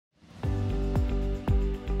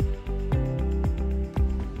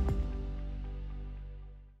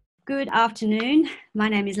Good afternoon. My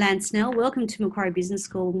name is Lan Snell. Welcome to Macquarie Business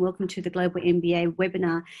School and welcome to the Global MBA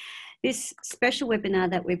webinar. This special webinar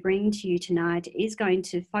that we're bringing to you tonight is going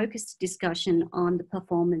to focus the discussion on the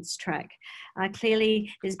performance track.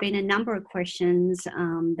 Clearly, there's been a number of questions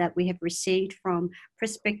that we have received from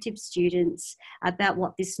prospective students about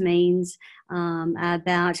what this means,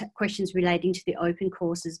 about questions relating to the open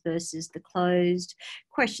courses versus the closed,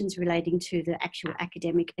 questions relating to the actual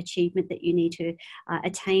academic achievement that you need to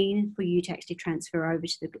attain for you to actually transfer over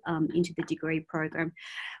to the, into the degree program.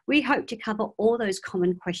 We hope to cover all those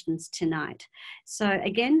common questions tonight. So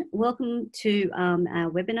again, welcome to our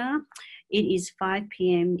webinar. It is 5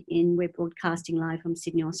 p.m. we're broadcasting live from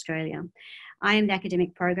Sydney, Australia. I am the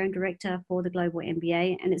Academic Program Director for the Global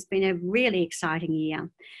MBA, and it's been a really exciting year.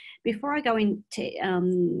 Before I go into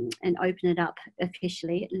and open it up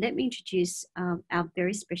officially, let me introduce our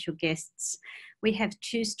very special guests. We have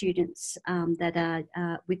two students that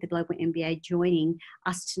are with the Global MBA joining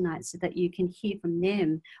us tonight so that you can hear from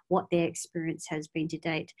them what their experience has been to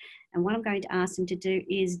date. And what I'm going to ask them to do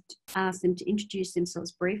is ask them to introduce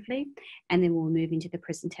themselves briefly, and then we'll move into the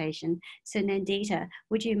presentation. So Nandita,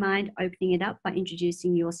 would you mind opening it up by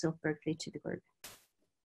introducing yourself briefly to the group?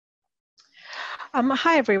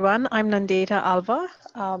 Hi everyone, I'm Nandita Alva.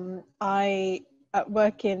 I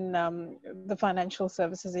work in the financial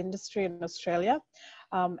services industry in Australia,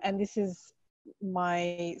 and this is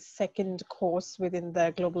my second course within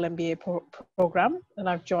the Global MBA program, and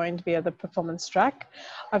I've joined via the performance track.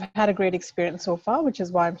 I've had a great experience so far, which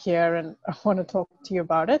is why I'm here and I want to talk to you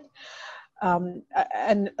about it.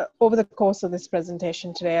 And over the course of this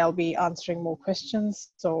presentation today, I'll be answering more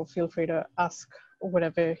questions, so feel free to ask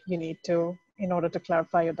whatever you need to in order to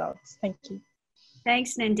clarify your doubts. Thank you.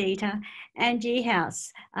 Thanks, Nandita. And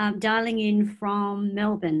G-House, dialing in from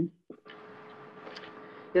Melbourne.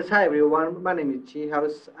 Yes, hi everyone. My name is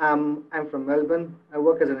G-House. I'm from Melbourne. I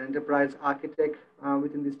work as an enterprise architect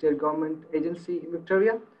within the state government agency in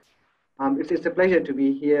Victoria. It's a pleasure to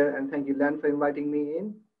be here, and thank you, Len, for inviting me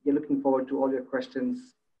in. We're looking forward to all your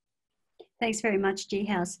questions. Thanks very much,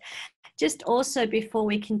 G-House. Just also before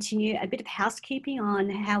we continue, a bit of housekeeping on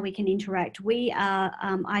how we can interact.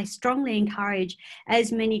 I strongly encourage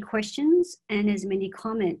as many questions and as many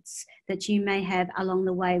comments that you may have along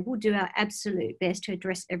the way. We'll do our absolute best to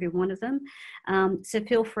address every one of them. So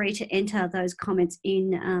feel free to enter those comments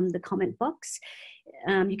in the comment box.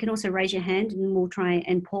 You can also raise your hand and we'll try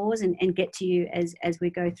and pause and get to you as we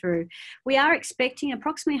go through. We are expecting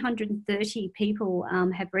approximately 130 people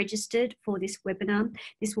have registered for this webinar.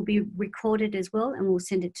 This will be recorded as well, and we'll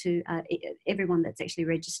send it to everyone that's actually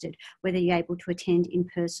registered, whether you're able to attend in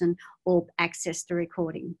person or access the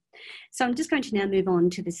recording. So I'm just going to now move on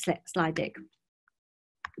to the slide deck.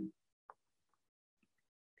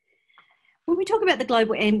 When we talk about the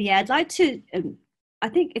Global MBA, I'd like to I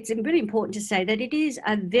think it's really important to say that it is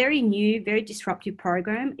a very new, very disruptive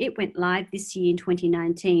program. It went live this year in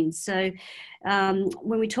 2019. So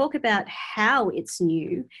when we talk about how it's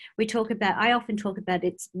new, I often talk about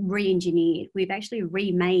it's re-engineered. We've actually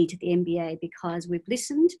remade the MBA because we've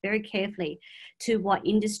listened very carefully to what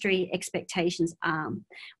industry expectations are.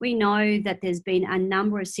 We know that there's been a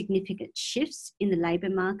number of significant shifts in the labour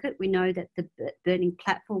market. We know that the burning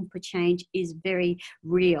platform for change is very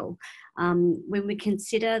real. When we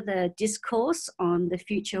consider the discourse on the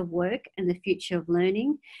future of work and the future of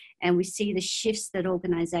learning, and we see the shifts that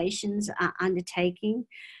organisations are undertaking,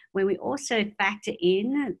 when we also factor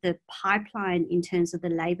in the pipeline in terms of the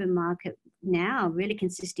labour market now really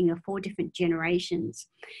consisting of 4 different generations,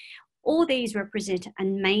 all these represent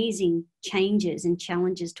amazing changes and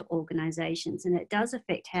challenges to organisations, and it does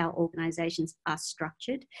affect how organisations are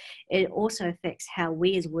structured. It also affects how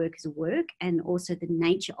we as workers work and also the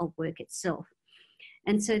nature of work itself.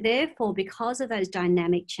 And so therefore, because of those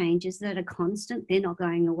dynamic changes that are constant, they're not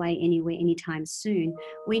going away anywhere anytime soon,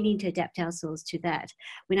 we need to adapt ourselves to that.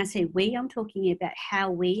 When I say we, I'm talking about how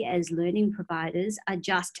we as learning providers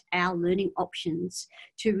adjust our learning options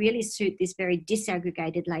to really suit this very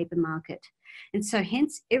disaggregated labour market. And so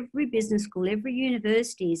hence every business school, every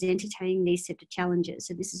university is entertaining these set of challenges.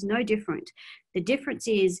 So this is no different. The difference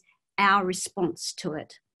is our response to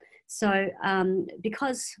it. So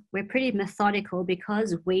because we're pretty methodical,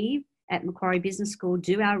 because we at Macquarie Business School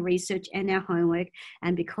do our research and our homework,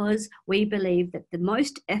 and because we believe that the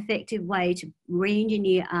most effective way to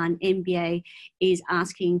re-engineer an MBA is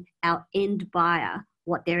asking our end buyer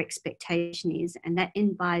what their expectation is, and that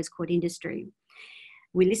end buyer is called industry.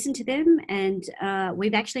 we listen to them, and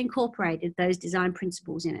we've actually incorporated those design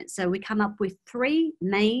principles in it. So we come up with 3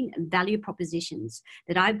 main value propositions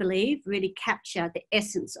that I believe really capture the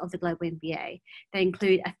essence of the Global MBA. They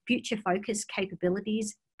include a future-focused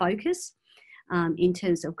capabilities focus, in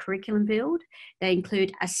terms of curriculum build. They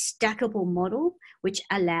include a stackable model, which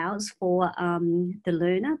allows for the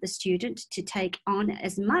learner, the student, to take on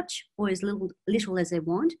as much or as little as they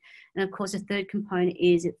want. And of course, a third component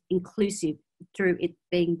is inclusive through it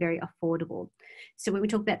being very affordable. So when we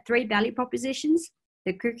talk about 3 value propositions,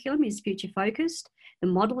 the curriculum is future focused, the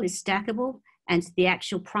model is stackable, and the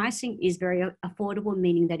actual pricing is very affordable,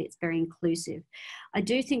 meaning that it's very inclusive. I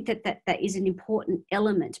do think that is an important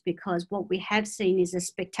element, because what we have seen is a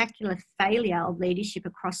spectacular failure of leadership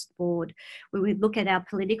across the board. When we look at our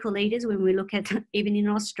political leaders, when we look at even in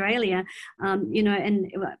Australia, you know,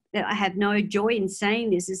 and I have no joy in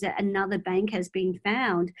saying this, is that another bank has been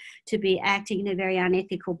found to be acting in a very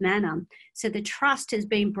unethical manner. So the trust has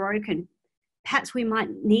been broken. Perhaps we might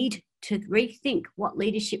need to rethink what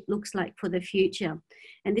leadership looks like for the future.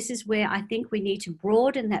 And this is where I think we need to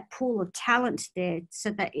broaden that pool of talent there, so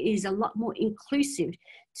that it is a lot more inclusive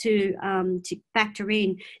to factor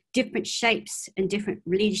in different shapes and different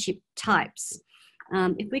leadership types.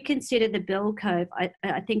 If we consider the bell curve,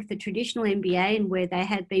 I think the traditional MBA and where they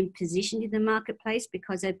have been positioned in the marketplace,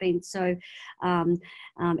 because they've been so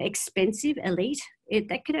expensive, elite,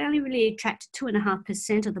 that could only really attract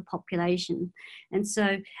 2.5% of the population. And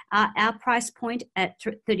so our price point at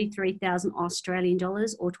 33,000 Australian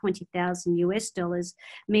dollars or 20,000 US dollars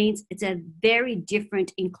means it's a very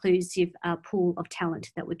different inclusive pool of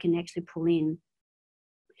talent that we can actually pull in.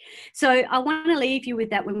 So I want to leave you with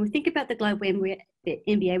that. When we think about the Global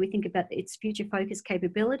MBA, we think about its future-focused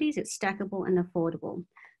capabilities, it's stackable and affordable.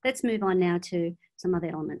 Let's move on now to some other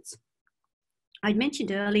elements. I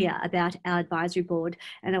mentioned earlier about our advisory board,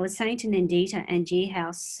 and I was saying to Nandita and G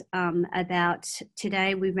House about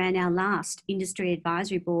today we ran our last industry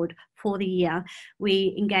advisory board for the year.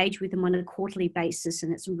 We engage with them on a quarterly basis,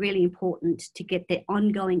 and it's really important to get their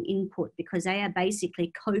ongoing input, because they are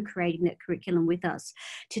basically co-creating that curriculum with us.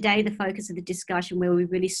 Today, the focus of the discussion where we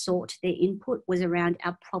really sought their input was around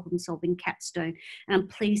our problem-solving capstone. And I'm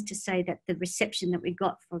pleased to say that the reception that we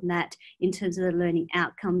got from that in terms of the learning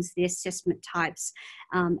outcomes, the assessment types,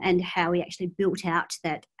 and how we actually built out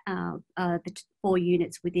that the 4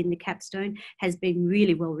 units within the capstone has been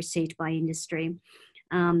really well received by industry.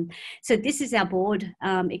 So this is our board.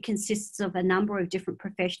 It consists of a number of different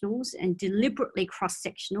professionals, and deliberately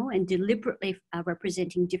cross-sectional and deliberately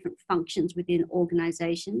representing different functions within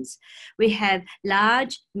organisations. We have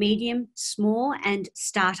large, medium, small and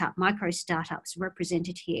startup, micro startups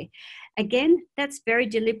represented here. Again, that's very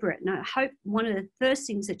deliberate. And I hope one of the first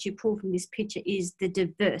things that you pull from this picture is the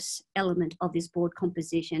diverse element of this board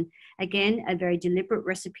composition. Again, a very deliberate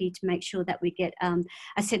recipe to make sure that we get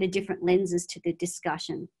a set of different lenses to the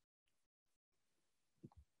discussion.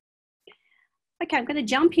 Okay, I'm going to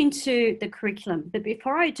jump into the curriculum, but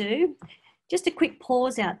before I do, just a quick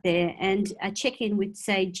pause out there and a check in with,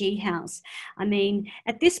 say, G House. I mean,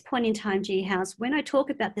 at this point in time, G House, when I talk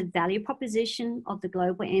about the value proposition of the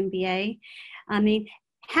Global MBA, I mean,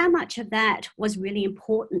 how much of that was really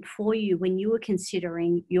important for you when you were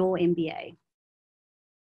considering your MBA?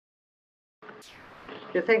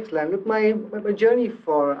 Yeah, thanks, Lan. Look, my journey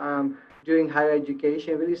for doing higher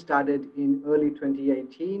education really started in early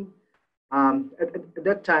 2018. At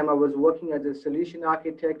that time, I was working as a solution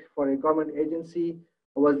architect for a government agency.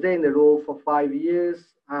 I was there in the role for 5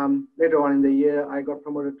 years. Later on in the year, I got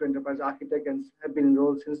promoted to enterprise architect and have been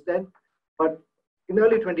enrolled since then. But in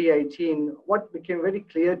early 2018, what became very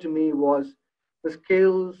clear to me was the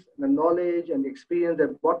skills, the knowledge, and the experience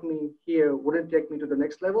that brought me here wouldn't take me to the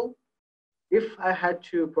next level. If I had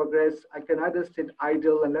to progress, I can either sit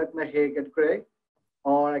idle and let my hair get gray,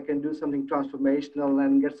 or I can do something transformational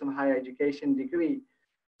and get some higher education degree.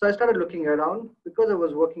 So I started looking around. Because I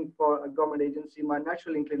was working for a government agency, my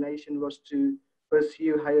natural inclination was to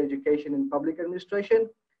pursue higher education in public administration.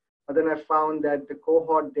 But then I found that the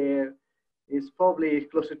cohort there is probably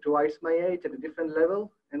close to twice my age at a different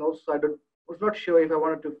level. And also I was not sure if I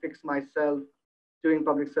wanted to fix myself doing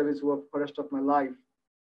public service work for the rest of my life.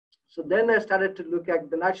 So then I started to look at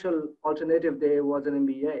the natural alternative there was an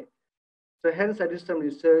MBA. So hence I did some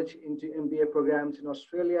research into MBA programs in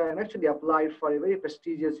Australia and actually applied for a very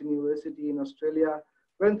prestigious university in Australia,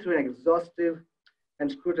 went through an exhaustive and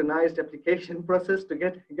scrutinized application process to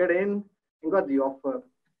get in and got the offer.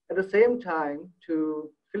 At the same time, to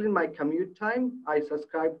fill in my commute time, I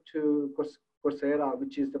subscribed to Coursera,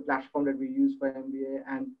 which is the platform that we use for MBA.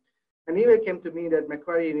 And An email came to me that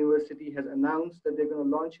Macquarie University has announced that they're going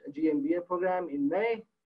to launch a GMBA program in May.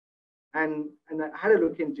 And I had a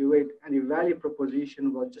look into it, and the value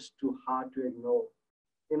proposition was just too hard to ignore.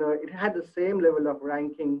 You know, it had the same level of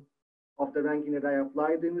ranking of the ranking that I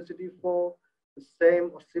applied the university for, the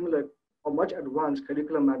same or similar or much advanced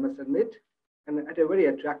curriculum, I must admit, and at a very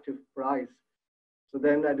attractive price. So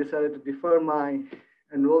then I decided to defer my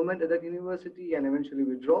enrollment at that university and eventually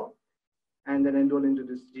withdraw, and then enroll into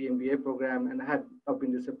this GMBA program. And I have not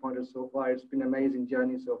been disappointed so far. It's been an amazing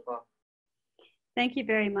journey so far. Thank you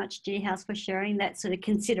very much, G House, for sharing that sort of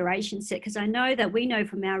consideration set, because I know that we know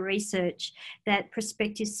from our research that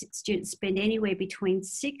prospective students spend anywhere between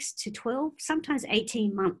 6 to 12, sometimes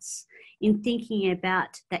 18 months in thinking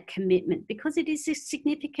about that commitment, because it is a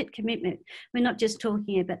significant commitment. We're not just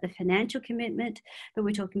talking about the financial commitment, but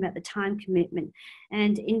we're talking about the time commitment.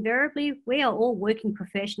 And invariably, we are all working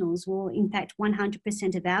professionals. Well, in fact,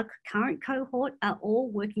 100% of our current cohort are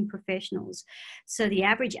all working professionals. So the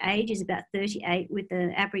average age is about 38, with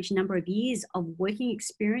the average number of years of working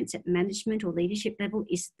experience at management or leadership level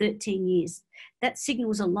is 13 years. That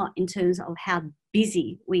signals a lot in terms of how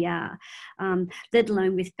busy we are, let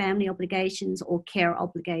alone with family obligations or care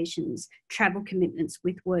obligations, travel commitments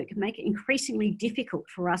with work, make it increasingly difficult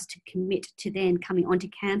for us to commit to then coming onto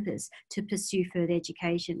campus to pursue further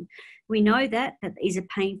education. We know that is a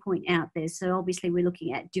pain point out there. So obviously we're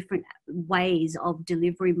looking at different ways of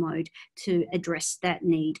delivery mode to address that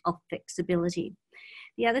need of flexibility.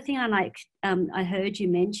 The other thing I heard you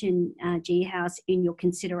mention, G House, in your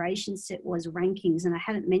consideration set was rankings, and I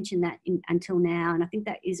haven't mentioned that until now, and I think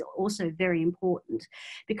that is also very important,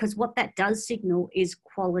 because what that does signal is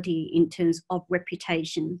quality in terms of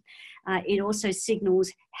reputation. It also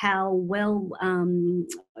signals how well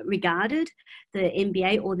regarded the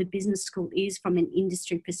MBA or the business school is from an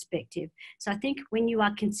industry perspective. So I think when you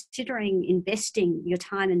are considering investing your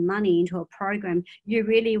time and money into a program, you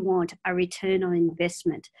really want a return on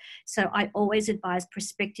investment. So I always advise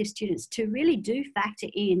prospective students to really do factor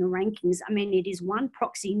in rankings. I mean, it is one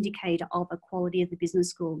proxy indicator of a quality of the business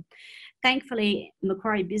school. Thankfully,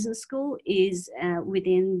 Macquarie Business School is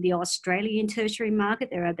within the Australian tertiary market.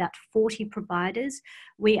 There are about 40 providers.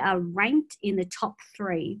 We are ranked in the top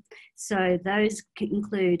 3. So those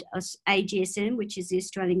include AGSM, which is the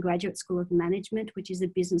Australian Graduate School of Management, which is a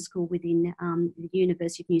business school within the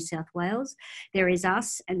University of New South Wales. There is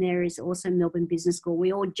us, and there is also Melbourne Business School.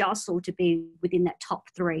 We all jostle to be within that top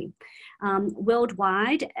 3.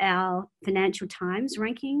 Worldwide, our Financial Times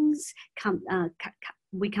rankings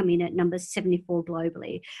we come in at number 74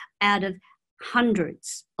 globally out of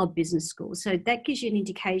hundreds of business schools. So that gives you an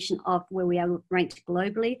indication of where we are ranked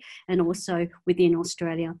globally and also within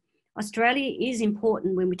Australia. Australia is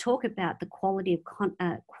important when we talk about the quality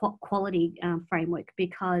of quality framework,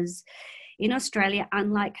 because in Australia,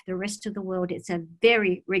 unlike the rest of the world, it's a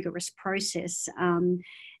very rigorous process. And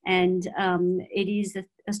it is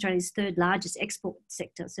Australia's 3rd largest export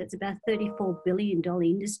sector. So it's about a $34 billion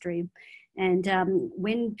industry. And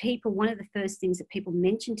one of the first things that people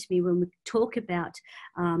mention to me when we talk about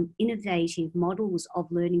innovative models of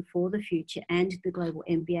learning for the future and the Global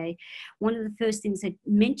MBA, one of the first things they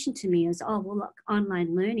mentioned to me is, look,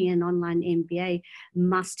 online learning and online MBA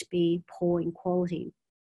must be poor in quality.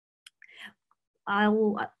 I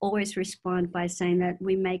will always respond by saying that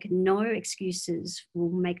we make no excuses, we'll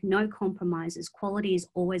make no compromises. Quality is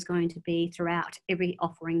always going to be throughout every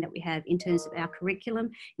offering that we have, in terms of our curriculum,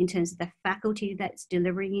 in terms of the faculty that's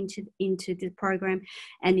delivering into the program,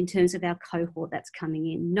 and in terms of our cohort that's coming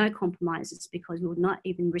in. No compromises, because we will not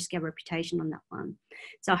even risk our reputation on that one.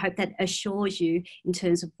 So I hope that assures you in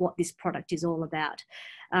terms of what this product is all about.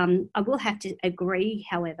 I will have to agree,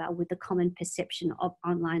 however, with the common perception of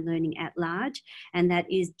online learning at large, and that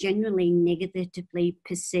is generally negatively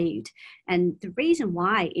perceived. And the reason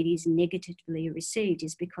why it is negatively received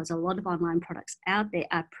is because a lot of online products out there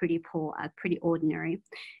are pretty poor, are pretty ordinary.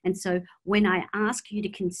 And so when I ask you to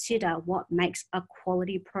consider what makes a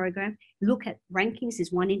quality program, look at rankings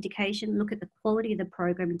is one indication, look at the quality of the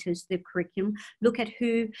program in terms of the curriculum, look at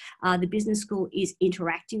who the business school is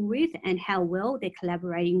interacting with and how well they're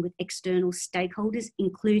collaborating with external stakeholders,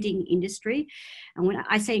 including industry. And when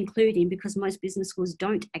I say including, because most business schools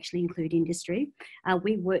don't actually include industry,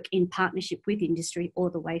 we work in partnership with industry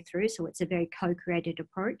all the way through. So it's a very co-created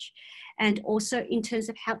approach. And also in terms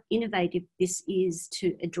of how innovative this is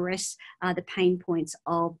to address the pain points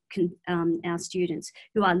of our students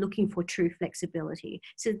who are looking for true flexibility.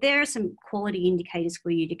 So there are some quality indicators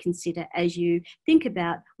for you to consider as you think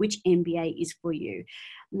about which MBA is for you.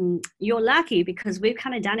 You're lucky because we've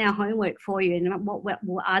kind of done our homework for you, and what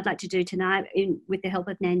I'd like to do tonight with the help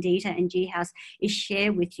of Nandita and G House is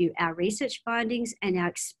share with you our research findings and our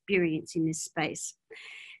experience in this space.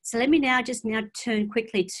 So let me now turn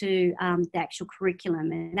quickly to the actual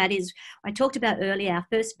curriculum, and that is, I talked about earlier, our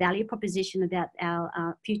first value proposition about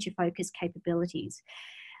our future focused capabilities.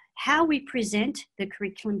 How we present the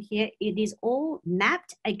curriculum here, it is all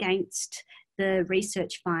mapped against the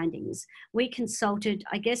research findings. We consulted,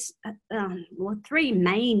 I guess, three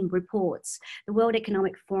main reports. The World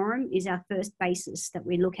Economic Forum is our first basis that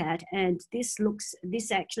we look at, and this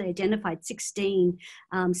actually identified 16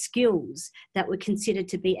 skills that were considered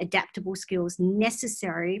to be adaptable skills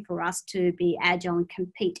necessary for us to be agile and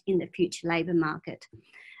compete in the future labour market.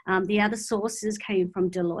 The other sources came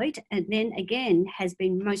from Deloitte, and then again has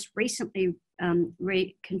been most recently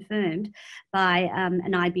reconfirmed by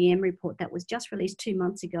an IBM report that was just released 2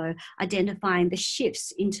 months ago, identifying the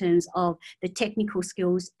shifts in terms of the technical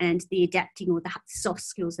skills and the adapting or the soft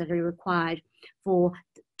skills that are required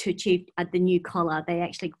to achieve the new collar. They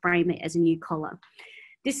actually frame it as a new collar.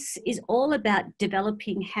 This is all about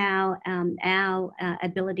developing how our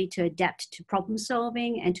ability to adapt to problem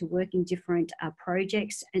solving and to work in different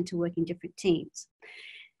projects and to work in different teams.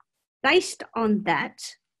 Based on that,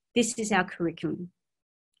 this is our curriculum.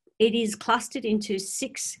 It is clustered into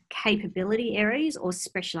 6 capability areas or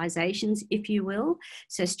specializations, if you will.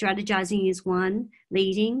 So strategizing is one,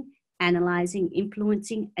 leading, analysing,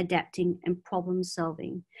 influencing, adapting, and problem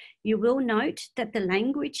solving. You will note that the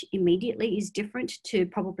language immediately is different to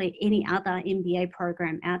probably any other MBA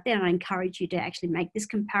program out there. And I encourage you to actually make this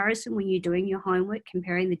comparison when you're doing your homework,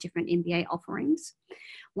 comparing the different MBA offerings.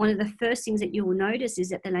 One of the first things that you will notice is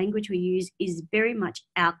that the language we use is very much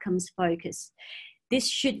outcomes focused. This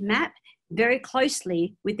should map very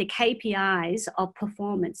closely with the KPIs of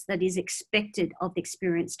performance that is expected of the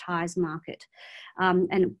experienced hires market.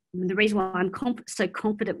 And the reason why I'm so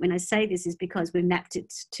confident when I say this is because we mapped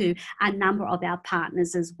it to a number of our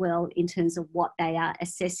partners as well in terms of what they are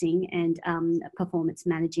assessing and performance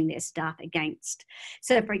managing their staff against.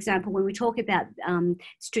 So for example, when we talk about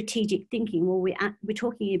strategic thinking, well, we're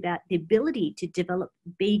talking about the ability to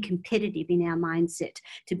be competitive in our mindset,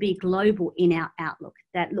 to be global in our outlook,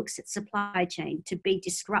 that looks at supply chain, to be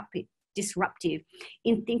disruptive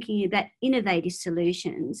in thinking about innovative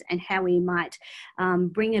solutions and how we might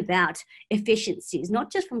bring about efficiencies,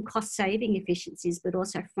 not just from cost saving efficiencies, but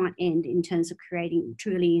also front end in terms of creating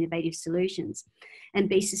truly innovative solutions, and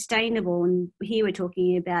be sustainable. And here we're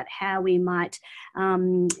talking about how we might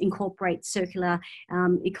incorporate circular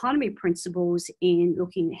economy principles in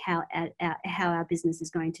looking how our business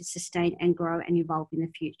is going to sustain and grow and evolve in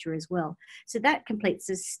the future as well. So that completes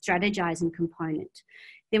the strategizing component.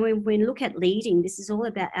 Then when we look at leading, this is all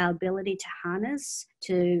about our ability to harness,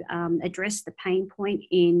 to address the pain point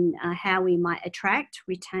in how we might attract,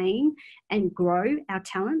 retain, and grow our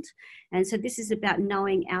talent. And so this is about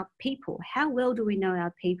knowing our people. How well do we know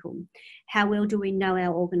our people? How well do we know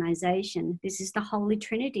our organisation? This is the Holy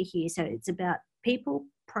Trinity here. So it's about people,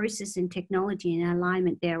 process, and technology and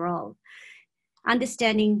alignment thereof.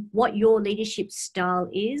 Understanding what your leadership style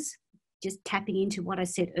is, just tapping into what I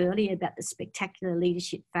said earlier about the spectacular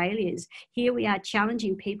leadership failures. Here we are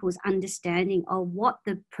challenging people's understanding of what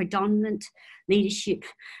the predominant leadership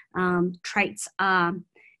traits are,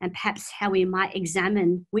 and perhaps how we might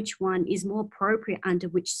examine which one is more appropriate under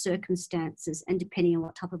which circumstances and depending on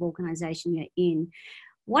what type of organisation you're in.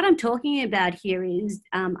 What I'm talking about here is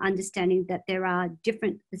understanding that there are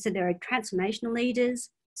there are transformational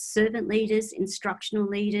leaders, servant leaders, instructional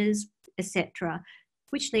leaders, etc.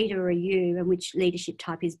 Which leader are you and which leadership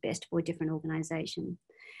type is best for a different organisation?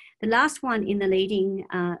 The last one in the leading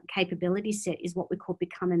capability set is what we call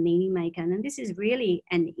become a meaning maker. And this is really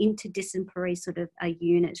an interdisciplinary sort of a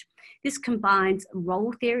unit. This combines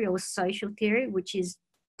role theory or social theory, which is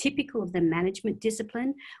typical of the management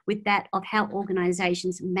discipline, with that of how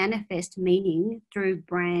organisations manifest meaning through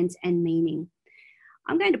brands and meaning.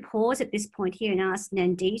 I'm going to pause at this point here and ask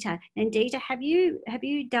Nandita. Nandita, have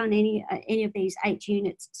you done any of these 8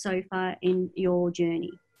 units so far in your journey?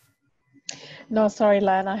 No, sorry,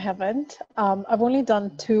 Lan, I haven't. I've only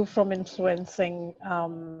done 2 from influencing.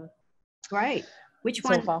 Great. Which so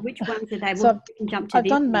ones are they? So I've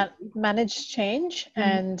done manage change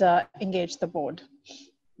and engage the board.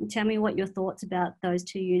 Tell me what your thoughts about those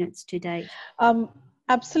 2 units to date.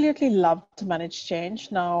 Absolutely love to manage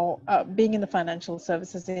change. Now, being in the financial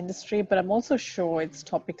services industry, but I'm also sure it's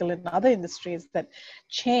topical in other industries that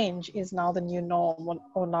change is now the new norm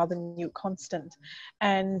or now the new constant.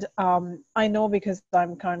 And I know because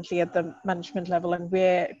I'm currently at the management level and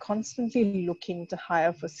we're constantly looking to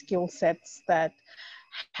hire for skill sets that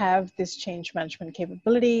have this change management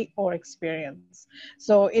capability or experience.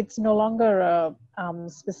 So it's no longer a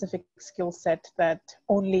specific skill set that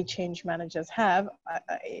only change managers have.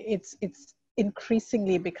 It's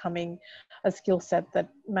increasingly becoming a skill set that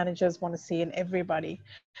managers want to see in everybody.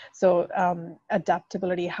 So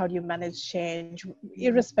adaptability, how do you manage change,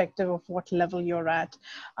 irrespective of what level you're at?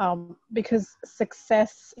 Because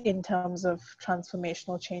success in terms of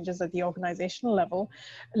transformational changes at the organizational level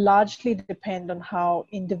largely depend on how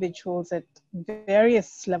individuals at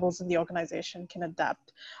various levels in the organization can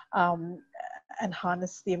adapt and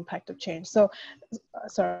harness the impact of change. So,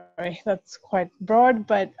 sorry, that's quite broad,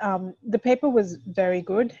 but the paper was very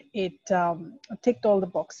good. It ticked all the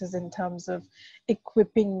boxes in terms of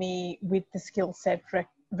equipping me with the skill set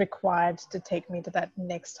required to take me to that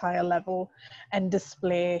next higher level and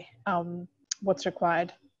display what's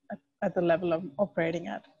required at the level I'm operating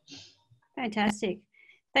at. Fantastic.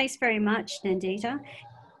 Thanks very much, Nandita.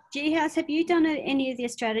 G-House, have you done any of the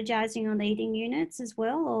strategizing or leading units as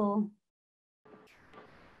well, or?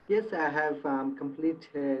 Yes, I have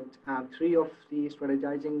completed 3 of the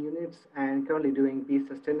strategizing units and currently doing the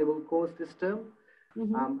sustainable course this term.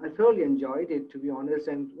 I thoroughly enjoyed it, to be honest,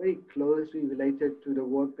 and very closely related to the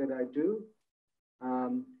work that I do.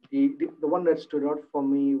 The one that stood out for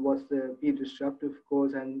me was the Be Disruptive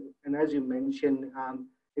course, and as you mentioned,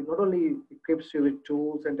 it not only equips you with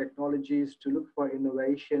tools and technologies to look for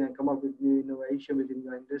innovation and come up with new innovation within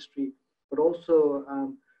your industry, but also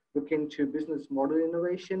look into business model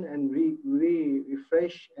innovation and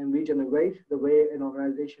refresh and regenerate the way an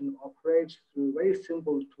organization operates through very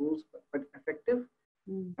simple tools, but effective.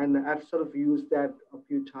 And I've sort of used that a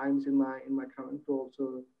few times in my current role,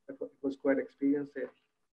 so it was quite experience there.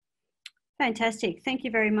 Fantastic. Thank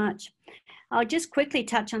you very much. I'll just quickly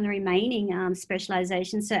touch on the remaining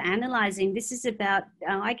specializations. So analyzing, this is about,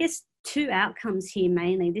 I guess, 2 outcomes here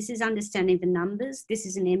mainly. This is understanding the numbers. This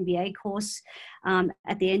is an MBA course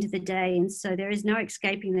at the end of the day, and so there is no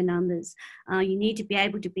escaping the numbers. You need to be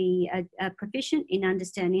able to be a proficient in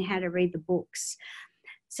understanding how to read the books.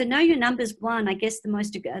 So know your numbers 1, I guess the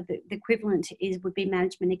most the equivalent would be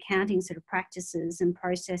management accounting sort of practices and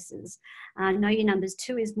processes. Know your numbers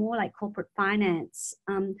 2 is more like corporate finance.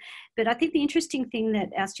 But I think the interesting thing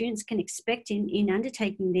that our students can expect in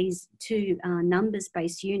undertaking these 2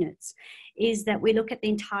 numbers-based units is that we look at the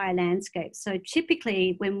entire landscape. So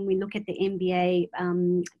typically when we look at the MBA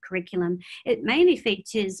curriculum, it mainly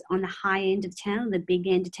features on the high end of town, the big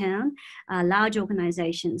end of town, large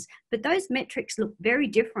organizations. But those metrics look very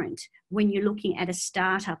different when you're looking at a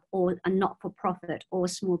startup or a not-for-profit or a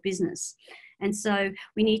small business. And so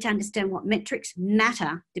we need to understand what metrics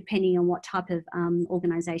matter depending on what type of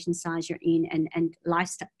organization size you're in and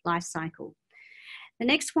life cycle. The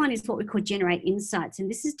next one is what we call generate insights, and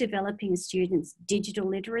this is developing a student's digital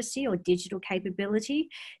literacy or digital capability.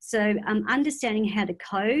 So understanding how to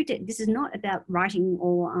code. This is not about writing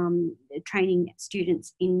or training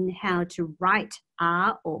students in how to write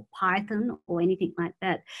R or Python or anything like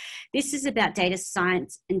that. This is about data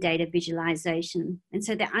science and data visualization. And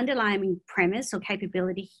so the underlying premise or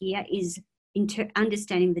capability here is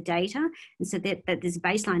understanding the data, and so that there's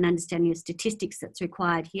baseline understanding of statistics that's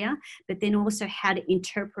required here, but then also how to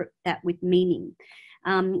interpret that with meaning.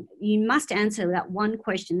 You must answer that one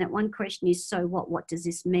question. That one question is, so what does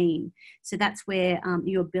this mean? So that's where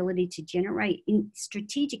your ability to generate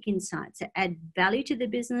strategic insights that add value to the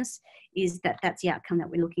business that's the outcome that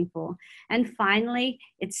we're looking for. And finally,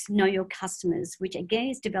 it's know your customers, which again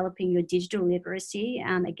is developing your digital literacy.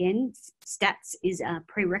 Again, stats is a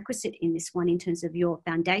prerequisite in this one in terms of your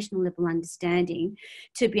foundational level understanding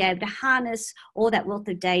to be able to harness all that wealth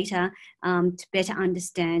of data to better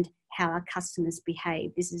understand how our customers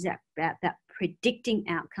behave. This is about that predicting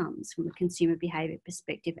outcomes from a consumer behavior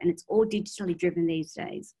perspective, and it's all digitally driven these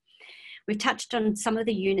days. We've touched on some of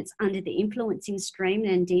the units under the influencing stream,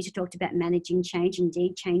 and Dita talked about managing change.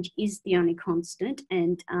 Indeed, change is the only constant,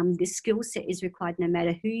 and this skill set is required no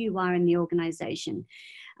matter who you are in the organisation.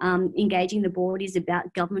 Engaging the board is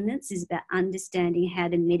about governance, is about understanding how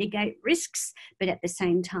to mitigate risks, but at the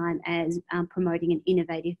same time as promoting an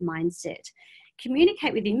innovative mindset.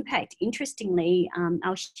 Communicate with impact. Interestingly,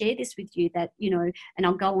 I'll share this with you that, and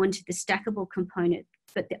I'll go on to the stackable component,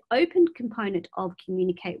 but the open component of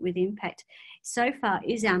communicate with impact so far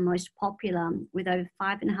is our most popular, with over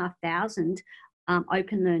 5,500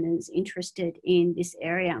 open learners interested in this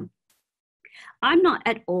area. I'm not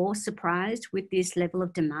at all surprised with this level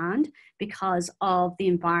of demand because of the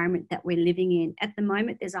environment that we're living in. At the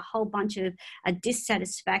moment, there's a whole bunch of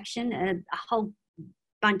dissatisfaction, a whole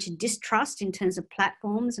bunch of distrust in terms of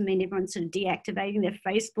platforms. I mean, everyone's sort of deactivating their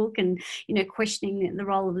Facebook and, questioning the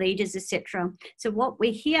role of leaders, etc. So what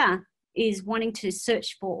we hear is wanting to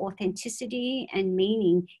search for authenticity and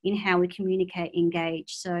meaning in how we communicate,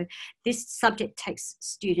 engage. So this subject takes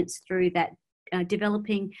students through that,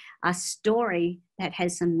 developing a story that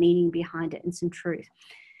has some meaning behind it and some truth.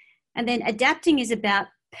 And then adapting is about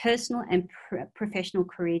personal and professional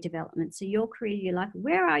career development. So your career, your life,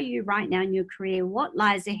 where are you right now in your career? What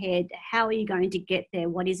lies ahead? How are you going to get there?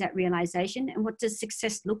 What is that realization? And what does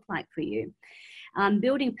success look like for you?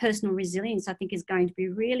 Building personal resilience, I think, is going to be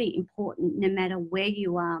really important no matter where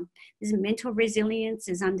you are. There's mental resilience,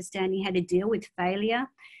 there's understanding how to deal with failure,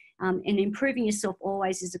 and improving yourself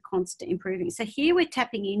always is a constant improving. So here we're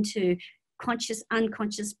tapping into conscious,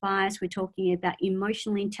 unconscious bias. We're talking about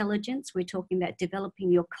emotional intelligence. We're talking about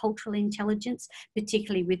developing your cultural intelligence,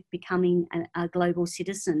 particularly with becoming a global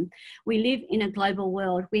citizen. We live in a global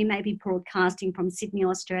world. We may be broadcasting from Sydney,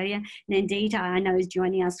 Australia. Nandita, I know, is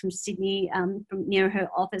joining us from Sydney, from near her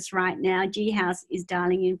office right now. G House is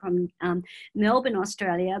dialing in from Melbourne,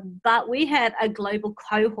 Australia. But we have a global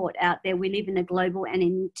cohort out there. We live in a global and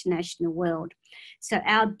international world. So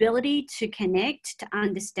our ability to connect, to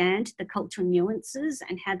understand the cultural nuances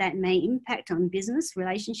and how that may impact on business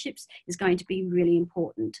relationships is going to be really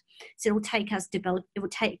important. So it will take us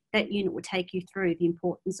that unit will take you through the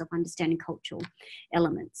importance of understanding cultural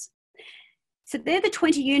elements. So they're the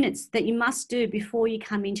 20 units that you must do before you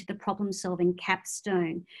come into the problem solving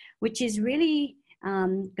capstone, which is really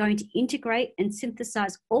going to integrate and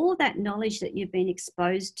synthesize all that knowledge that you've been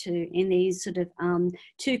exposed to in these sort of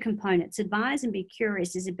two components. Advise and be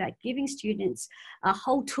curious is about giving students a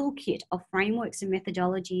whole toolkit of frameworks and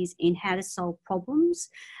methodologies in how to solve problems.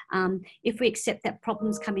 If we accept that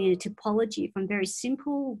problems coming in a typology from very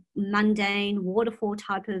simple, mundane, waterfall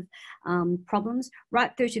type of problems,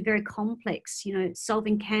 right through to very complex,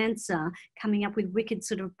 solving cancer, coming up with wicked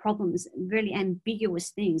sort of problems, really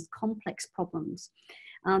ambiguous things, complex problems.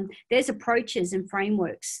 There's approaches and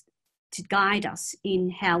frameworks to guide us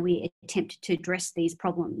in how we attempt to address these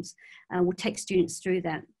problems. We'll take students through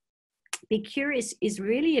that. Be curious is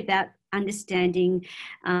really about understanding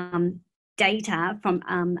data from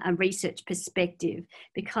a research perspective,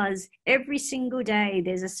 because every single day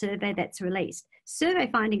there's a survey that's released. Survey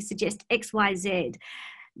findings suggest X, Y, Z.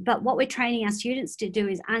 But what we're training our students to do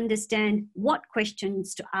is understand what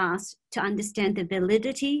questions to ask to understand the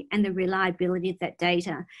validity and the reliability of that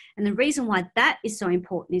data. And the reason why that is so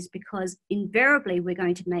important is because invariably we're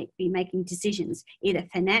going to be making decisions, either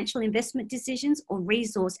financial investment decisions or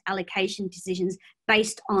resource allocation decisions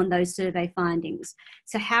based on those survey findings.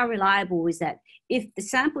 So how reliable is that? If the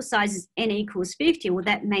sample size is n equals 50, well,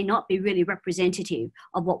 that may not be really representative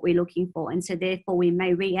of what we're looking for. And so therefore we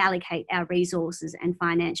may reallocate our resources and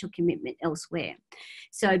financial commitment elsewhere.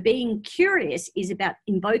 So being curious is about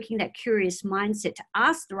invoking that curious mindset to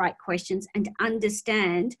ask the right questions and to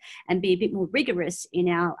understand and be a bit more rigorous in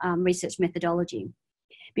our research methodology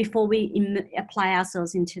before we apply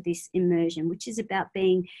ourselves into this immersion, which is about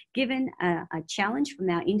being given a challenge from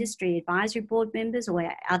our industry advisory board members or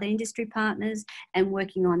our other industry partners and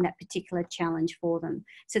working on that particular challenge for them.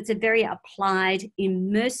 So it's a very applied,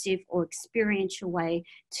 immersive or experiential way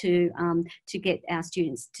to get our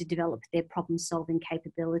students to develop their problem-solving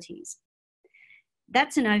capabilities.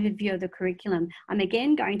 That's an overview of the curriculum. I'm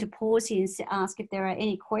again going to pause here and ask if there are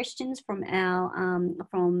any questions from our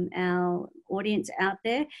audience out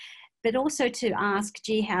there, but also to ask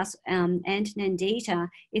G House and Nandita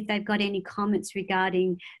if they've got any comments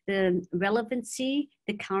regarding the relevancy,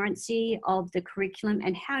 the currency of the curriculum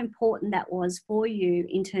and how important that was for you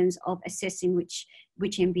in terms of assessing which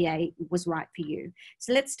MBA was right for you.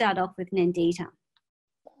 So let's start off with Nandita.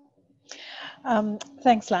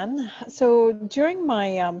 Thanks, Lan. So during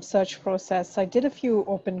my search process, I did a few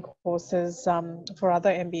open courses for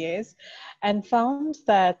other MBAs and found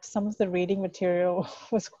that some of the reading material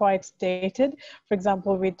was quite dated. For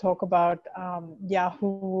example, we talk about Yahoo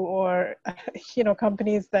or,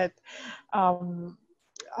 companies that are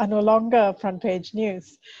no longer front page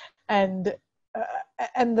news. And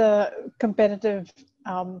the competitive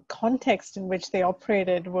context in which they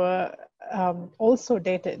operated were also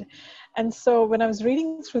dated. And so when I was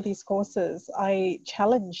reading through these courses, I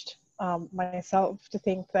challenged myself to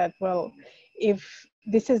think that, well, if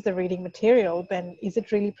this is the reading material, then is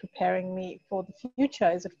it really preparing me for the future?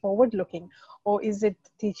 Is it forward looking, or is it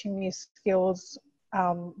teaching me skills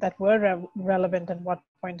that were relevant at what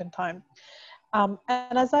point in time? And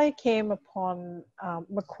as I came upon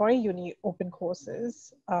Macquarie Uni open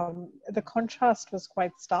courses, the contrast was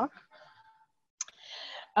quite stark.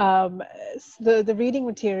 The reading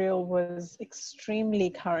material was extremely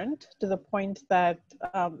current, to the point that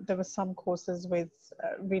there were some courses with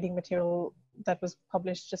reading material that was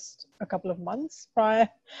published just a couple of months prior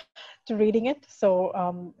to reading it. So,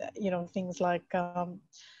 things like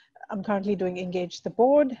I'm currently doing Engage the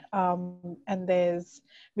Board, and there's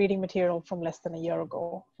reading material from less than a year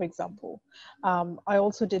ago, for example. I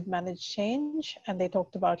also did Manage Change, and they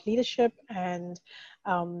talked about leadership, and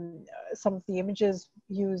some of the images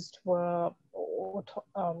used were, or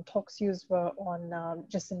talks used were on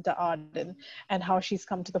Jacinta Ardern and how she's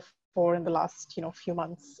come to the fore in the last few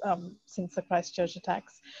months since the Christchurch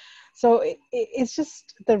attacks. So it's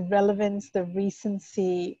just the relevance, the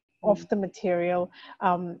recency of the material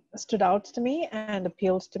stood out to me and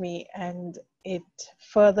appealed to me, and it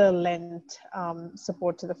further lent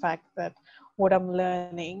support to the fact that what I'm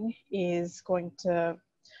learning is going to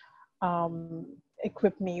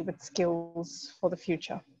equip me with skills for the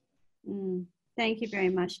future. Thank you very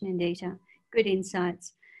much, Nandita. Good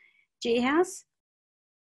insights. G House?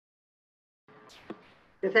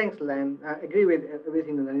 Yeah, thanks, Len. I agree with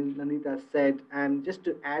everything that Nandita said. And just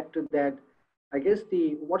to add to that, I guess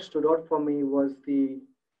what stood out for me was the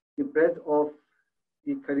breadth of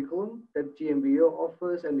the curriculum that GMBO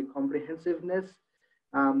offers and the comprehensiveness.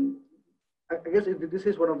 I guess this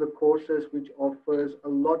is one of the courses which offers a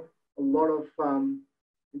lot of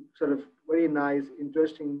sort of very nice,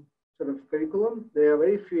 interesting sort of curriculum. There are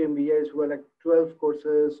very few MBAs who are like 12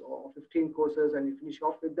 courses or 15 courses, and you finish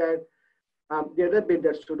off with that. The other bit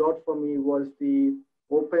that stood out for me was the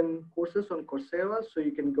open courses on Coursera, so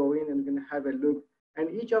you can go in and you can have a look.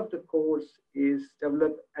 And each of the course is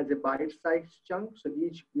developed as a bite-sized chunk. So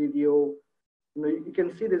each video, you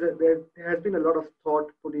can see there has been a lot of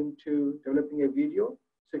thought put into developing a video.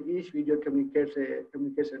 So each video communicates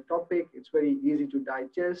a topic. It's very easy to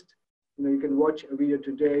digest. You can watch a video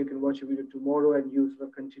today, you can watch a video tomorrow, and you sort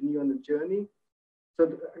of continue on the journey.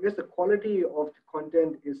 So I guess the quality of the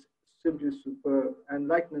content is simply superb. And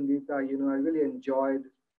like Nandita, I really enjoyed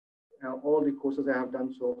all the courses I have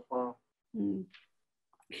done so far.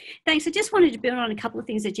 Thanks. I just wanted to build on a couple of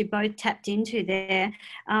things that you both tapped into there.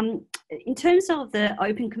 In terms of the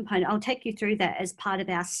open component, I'll take you through that as part of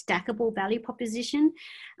our stackable value proposition.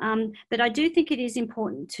 But I do think it is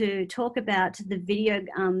important to talk about the video,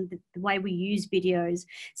 the way we use videos.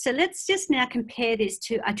 So let's just now compare this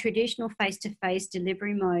to a traditional face-to-face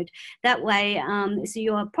delivery mode. That way, so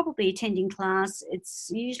you're probably attending class. It's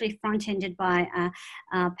usually front-ended by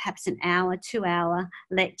perhaps an hour, 2-hour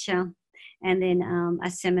lecture, and then a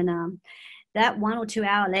seminar. That 1 or 2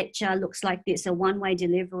 hour lecture looks like this, a one-way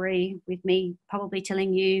delivery with me probably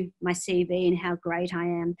telling you my CV and how great I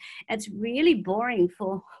am. It's really boring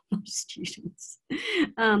for most students.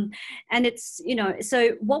 And it's, so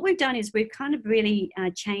what we've done is we've kind of really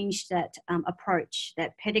changed that approach,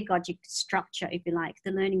 that pedagogic structure, if you like,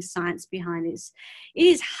 the learning science behind this. It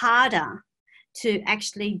is harder to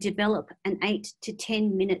actually develop an 8 to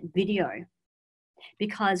 10 minute video,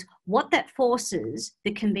 because what that forces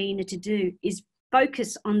the convener to do is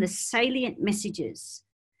focus on the salient messages,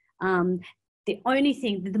 the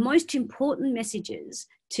most important messages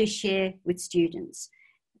to share with students.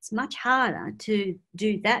 It's much harder to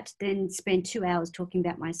do that than spend 2 hours talking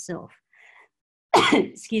about myself.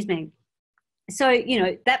 Excuse me. So,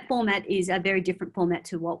 that format is a very different format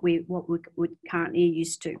to what we're currently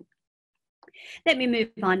used to. Let me move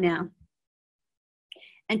on now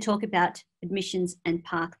and talk about admissions and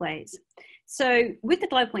pathways. So with the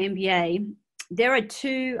Global MBA, there are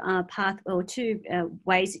two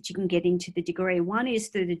ways that you can get into the degree. One is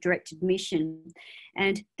through the direct admission,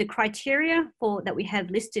 and the criteria that we have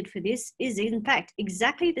listed for this is in fact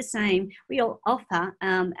exactly the same. We all offer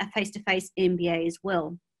a face-to-face MBA as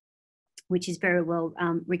well, which is very well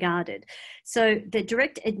regarded. So the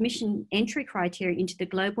direct admission entry criteria into the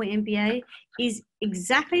Global MBA is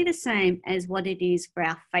exactly the same as what it is for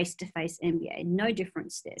our face-to-face MBA. No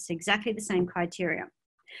difference there. So exactly the same criteria.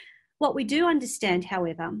 What we do understand,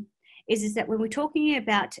 however, is that when we're talking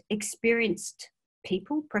about experienced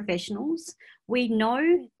people, professionals, we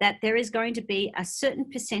know that there is going to be a certain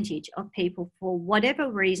percentage of people, for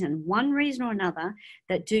whatever reason, one reason or another,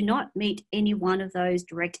 that do not meet any one of those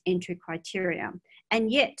direct entry criteria.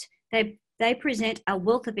 And yet they present a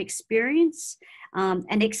wealth of experience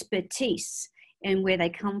and expertise in where they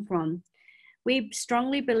come from. We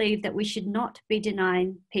strongly believe that we should not be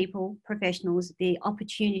denying people, professionals, the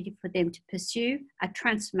opportunity for them to pursue a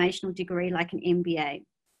transformational degree like an MBA.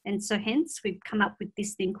 And so hence we've come up with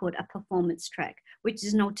this thing called a performance track, which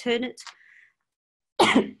is an alternate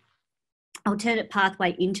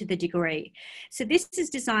pathway into the degree. So this is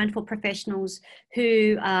designed for professionals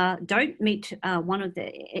who don't meet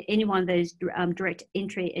any one of those direct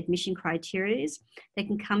entry admission criteria. They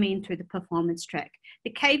can come in through the performance track. The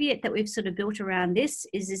caveat that we've sort of built around this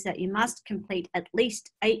is that you must complete at least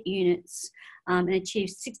 8 units and achieve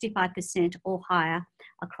 65% or higher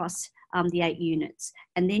across the 8 units.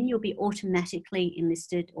 And then you'll be automatically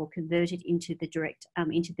enlisted or converted into the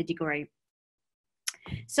into the degree.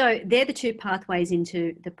 So they're the 2 pathways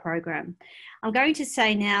into the program. I'm going to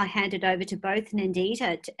hand it over to both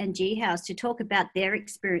Nandita and G House to talk about their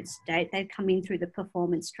experience to date. They've come in through the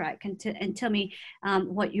performance track and tell me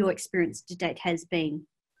what your experience to date has been.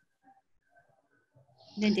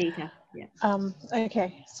 Nandita, yeah.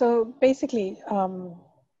 Okay, so basically,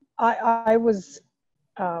 I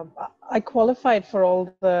qualified for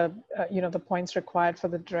all the the points required for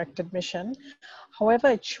the direct admission. However,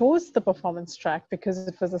 I chose the performance track because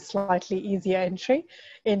it was a slightly easier entry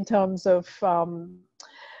in terms of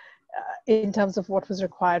what was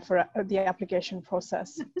required for the application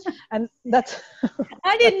process, and that's.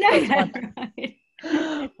 I didn't know that. Right.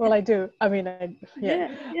 Well, I do. I mean,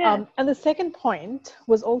 yeah. And the second point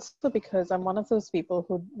was also because I'm one of those people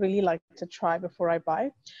who really like to try before I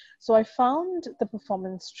buy. So I found the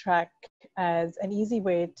performance track as an easy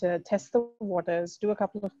way to test the waters, do a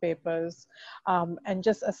couple of papers, and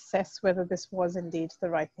just assess whether this was indeed the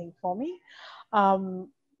right thing for me.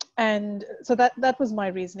 And so that was my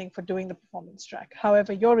reasoning for doing the performance track.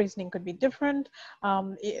 However, your reasoning could be different.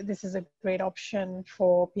 This is a great option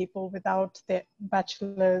for people without their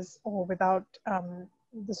bachelor's or without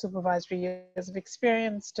the supervisory years of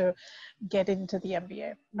experience to get into the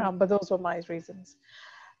MBA. But those were my reasons.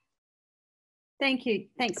 Thank you.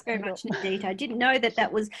 Thanks very much, Nandita. I didn't know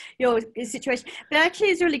that was your situation, but actually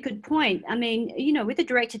it's a really good point. I mean, with a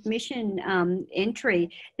direct admission entry,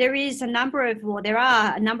 there are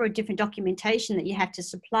a number of different documentation that you have to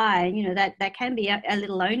supply. That can be a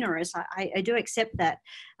little onerous. I do accept that.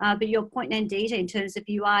 But your point, Nandita, in terms of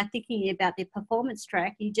you are thinking about the performance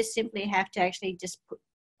track, you just simply have to actually just put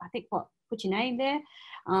your name there,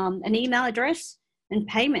 an email address and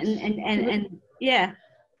payment and yeah.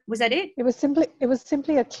 Was that it? It was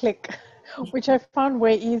simply a click, which I found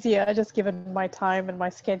way easier, just given my time and my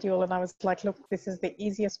schedule. And I was like, look, this is the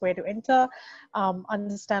easiest way to enter,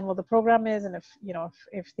 understand what the program is, and if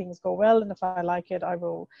things go well and if I like it, I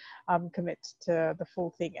will commit to the full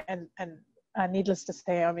thing. And needless to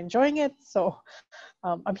say, I'm enjoying it, so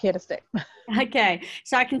I'm here to stay. Okay,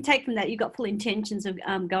 so I can take from that you've got full intentions of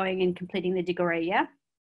going and completing the degree, yeah?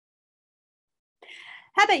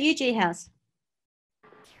 How about you, G House?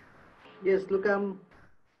 Yes, look,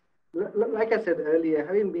 like I said earlier,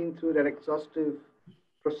 having been through that exhaustive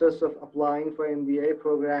process of applying for MBA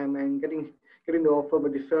program and getting the offer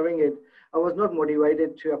but deferring it, I was not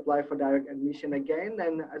motivated to apply for direct admission again.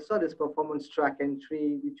 And I saw this performance track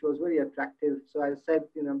entry, which was very attractive. So I said,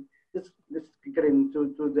 let's get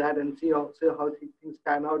into that and see how things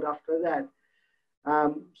pan out after that.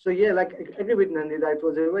 So yeah, like I agree with Nandita, it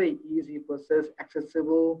was a very easy process,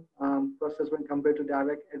 accessible process when compared to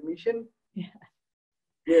direct admission. Yeah.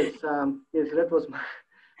 Yes, that was my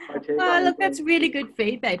take. Oh, look, that's really good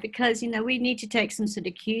feedback because, we need to take some sort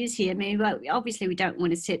of cues here. I mean, obviously we don't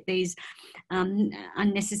want to set these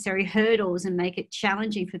unnecessary hurdles and make it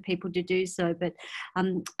challenging for people to do so. But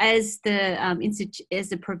as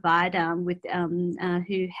the provider with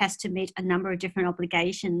who has to meet a number of different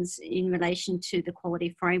obligations in relation to the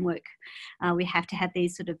quality framework, we have to have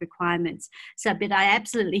these sort of requirements. But I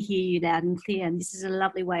absolutely hear you loud and clear, and this is a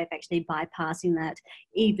lovely way of actually bypassing that,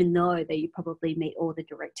 even though that you probably meet all the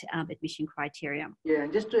direct admission criteria. Yeah,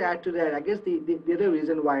 and just to add to that, I guess the other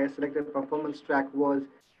reason why I selected performance track was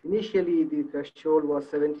initially the threshold was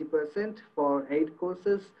 70% for 8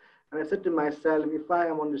 courses, and I said to myself, if I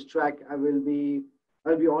am on this track, I'll be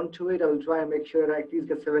onto it. I will try and make sure I at least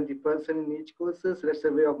get 70% in each courses. So that's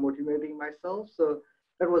a way of motivating myself. So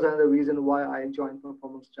that was another reason why I joined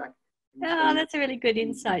performance track. Oh, that's a really good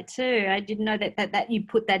insight too. I didn't know that you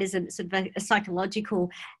put that as a sort of a psychological,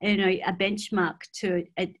 a benchmark to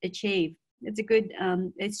achieve. It's a good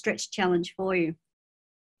stretch challenge for you.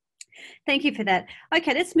 Thank you for that.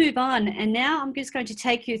 Okay, let's move on. And now I'm just going to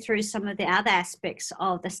take you through some of the other aspects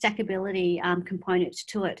of the stackability component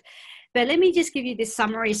to it. But let me just give you this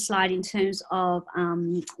summary slide in terms of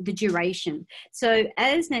the duration. So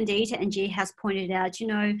as Nandita and G has pointed out, you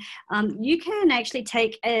know, you can actually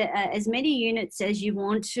take as many units as you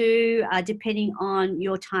want to, depending on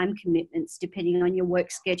your time commitments, depending on your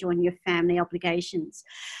work schedule and your family obligations.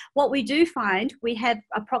 What we do find, we have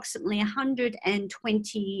approximately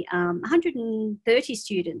 130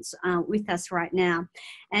 students with us right now.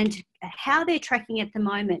 And how they're tracking at the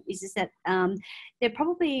moment is that they're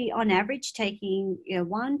probably on average taking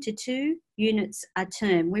 1 to 2 units a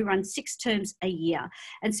term. We run 6 terms a year.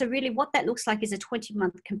 And so really what that looks like is a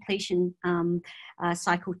 20-month completion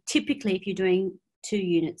cycle, typically if you're doing 2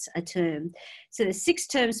 units a term. So there's 6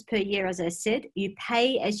 terms per year, as I said. You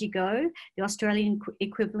pay as you go. The Australian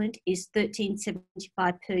equivalent is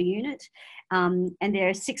 $13.75 per unit. And there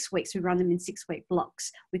are 6 weeks. We run them in 6-week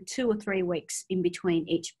blocks with 2 or 3 weeks in between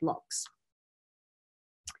each blocks.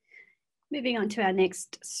 Moving on to our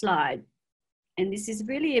next slide. And this is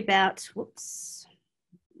really about, whoops,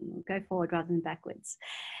 go forward rather than backwards.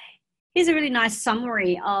 Here's a really nice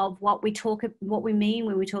summary of what we mean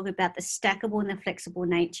when we talk about the stackable and the flexible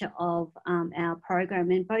nature of our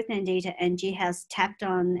program. And both Nandita and G has tapped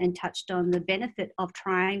on and touched on the benefit of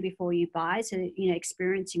trying before you buy. So, you know,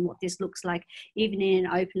 experiencing what this looks like, even in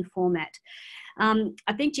an open format.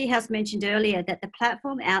 I think G has mentioned earlier that the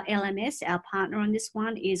platform, our LMS, our partner on this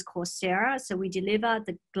one is Coursera. So we deliver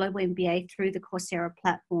the Global MBA through the Coursera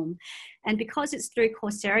platform. And because it's through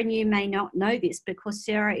Coursera, and you may not know this, but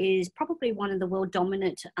Coursera is probably one of the world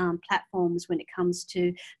dominant platforms when it comes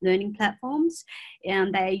to learning platforms. They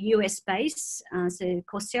are US based. So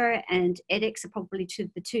Coursera and edX are probably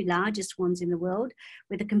the 2 largest ones in the world,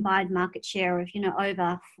 with a combined market share of, you know,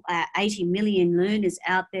 over 80 million learners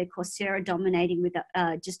out there. Coursera dominating with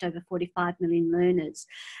just over 45 million learners.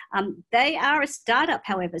 They are a startup,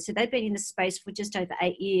 however, so they've been in the space for just over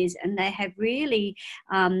 8 years, and they have really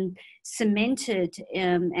cemented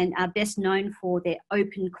and are best known for their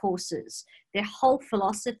open courses. Their whole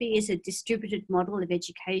philosophy is a distributed model of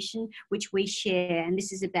education, which we share, and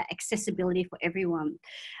this is about accessibility for everyone.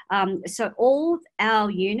 So all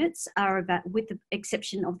our units are about, with the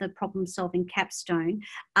exception of the problem-solving capstone,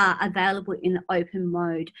 are available in the open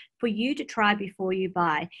mode for you to try before you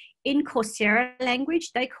buy. In Coursera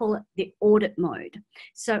language, they call it the audit mode.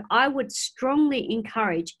 So I would strongly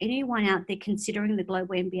encourage anyone out there considering the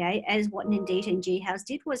Global MBA, as what Nandita and G House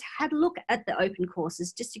did, was have a look at the open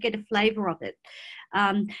courses just to get a flavour of it.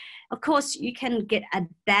 Of course, you can get a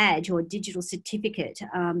badge or a digital certificate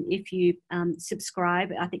if you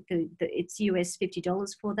subscribe. I think it's US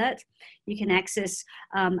 $50 for that. You can access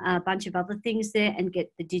a bunch of other things there and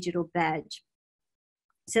get the digital badge.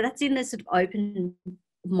 So that's in the sort of open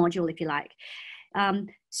module, if you like.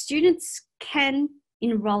 Students can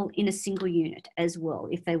enroll in a single unit as well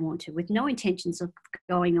if they want to, with no intentions of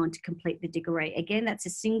going on to complete the degree. Again, that's a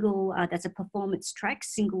single, that's a performance track,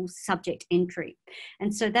 single subject entry.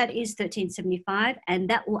 And so that is $13.75, and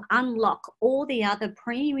that will unlock all the other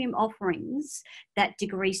premium offerings that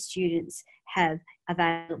degree students have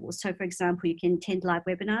available. So for example, you can attend live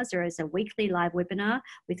webinars. There is a weekly live webinar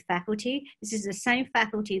with faculty. This is the same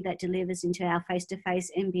faculty that delivers into our face-to-face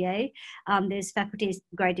MBA. There's faculty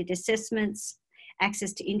graded assessments,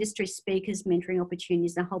 access to industry speakers, mentoring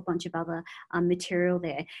opportunities, and a whole bunch of other material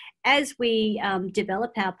there. As we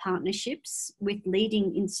develop our partnerships with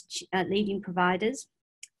leading providers,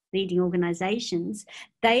 leading organisations,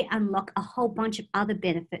 they unlock a whole bunch of other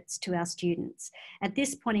benefits to our students. At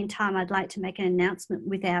this point in time, I'd like to make an announcement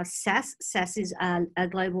with our SAS. SAS is a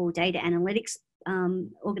global data analytics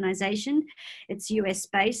organisation. It's US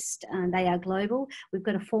based, they are global. We've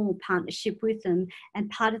got a formal partnership with them, and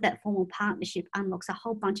part of that formal partnership unlocks a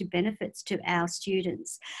whole bunch of benefits to our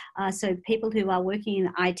students. So people who are working in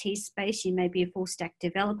the IT space, you may be a full stack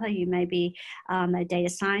developer, you may be a data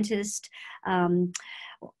scientist,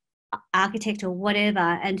 architect or whatever,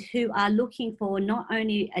 and who are looking for not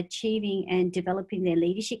only achieving and developing their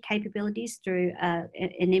leadership capabilities through an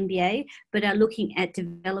MBA, but are looking at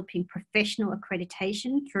developing professional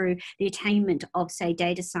accreditation through the attainment of, say,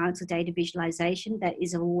 data science or data visualization that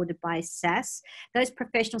is awarded by SAS. Those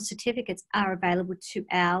professional certificates are available to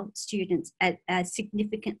our students at a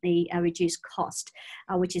significantly reduced cost,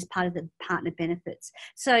 which is part of the partner benefits.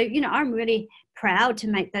 So, you know, I'm really proud to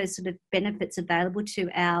make those sort of benefits available to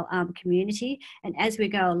our community, and as we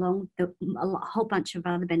go along, a whole bunch of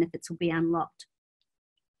other benefits will be unlocked.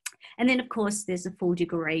 And then, of course, there's a full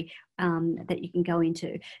degree that you can go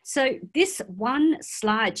into. So this one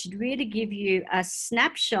slide should really give you a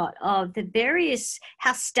snapshot of the various,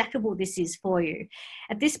 how stackable this is for you.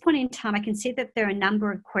 At this point in time, I can see that there are a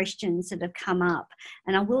number of questions that have come up,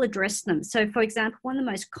 and I will address them. So, for example, one of the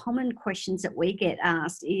most common questions that we get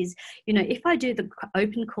asked is, you know, if I do the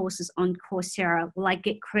open courses on Coursera, will I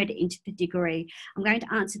get credit into the degree? I'm going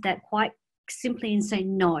to answer that quite simply and say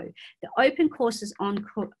no. The open courses on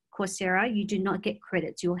Coursera, you do not get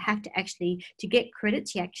credits. You'll have to actually, to get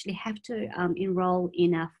credits, you actually have to enroll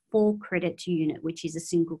in a 4-credit unit, which is a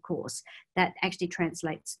single course. That actually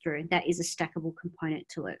translates through. That is a stackable component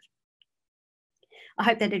to it. I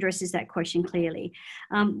hope that addresses that question clearly.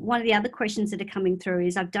 One of the other questions that are coming through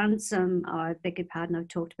is, I've done some, I beg your pardon, I've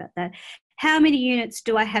talked about that. How many units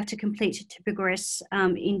do I have to complete to progress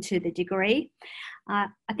into the degree? I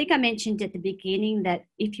think I mentioned at the beginning that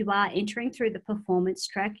if you are entering through the performance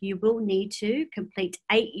track, you will need to complete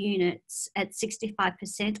 8 units at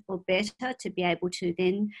 65% or better to be able to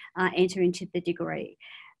then enter into the degree.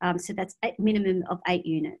 So that's a minimum of 8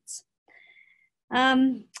 units.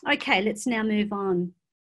 Okay, let's now move on.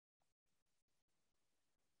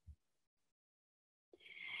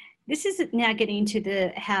 This is now getting into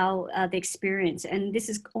the experience, and this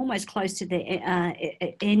is almost close to the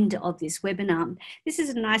end of this webinar. This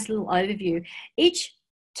is a nice little overview. Each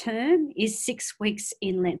term is 6 weeks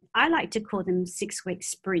in length. I like to call them 6-week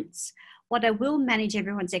sprints. What I will manage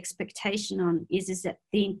everyone's expectation on is that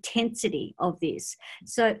the intensity of this.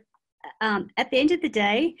 So at the end of the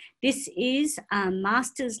day, this is a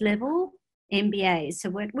master's level MBA. So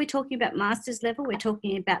we're talking about master's level, we're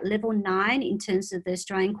talking about level 9 in terms of the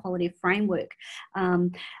Australian Quality Framework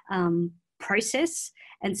process.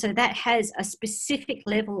 And so that has a specific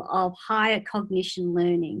level of higher cognition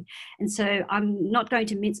learning. And so I'm not going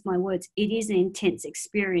to mince my words. It is an intense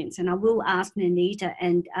experience. And I will ask Nandita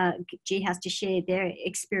and G-House to share their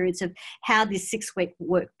experience of how this 6-week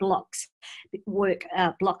block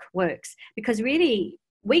works. Because really,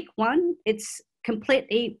 week 1, it's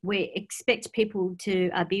completely, we expect people to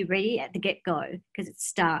be ready at the get-go because it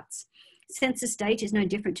starts. Census stage is no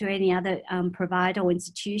different to any other provider or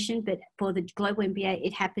institution, but for the Global MBA,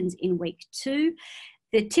 it happens in week 2.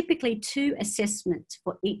 There are typically 2 assessments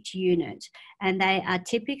for each unit, and they are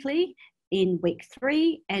typically in week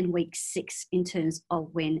 3 and week 6 in terms of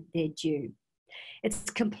when they're due. It's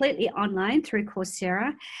completely online through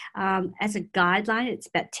Coursera. As a guideline, it's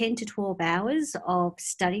about 10 to 12 hours of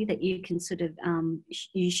study that you can sort of,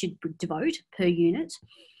 you should devote per unit.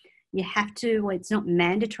 You have to, well, it's not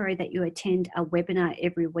mandatory that you attend a webinar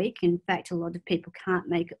every week. In fact, a lot of people can't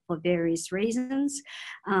make it for various reasons,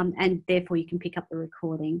 and therefore you can pick up the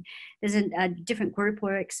recording. There's a different group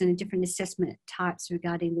works and different assessment types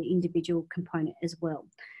regarding the individual component as well.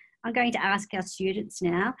 I'm going to ask our students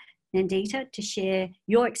now, Nandita, to share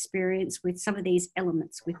your experience with some of these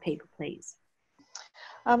elements with people, please.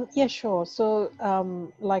 Yeah, sure. So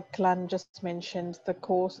like Lan just mentioned, the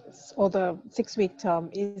course or the 6-week term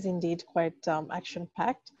is indeed quite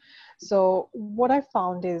action-packed. So what I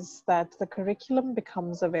found is that the curriculum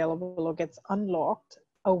becomes available or gets unlocked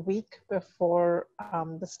a week before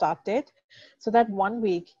the start date. So that 1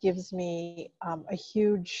 week gives me a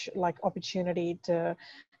huge opportunity to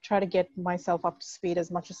try to get myself up to speed as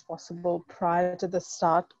much as possible prior to the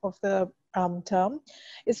start of the term,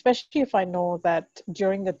 especially if I know that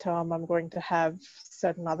during the term I'm going to have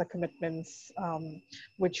certain other commitments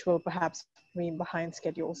which will perhaps put me behind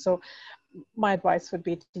schedule. So my advice would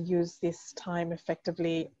be to use this time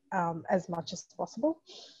effectively as much as possible.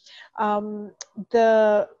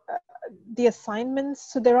 The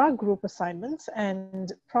assignments, so there are group assignments,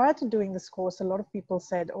 and prior to doing this course, a lot of people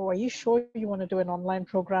said, oh, are you sure you want to do an online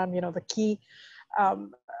program? You know, the key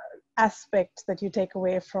aspect that you take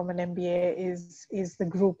away from an MBA is the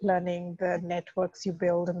group learning, the networks you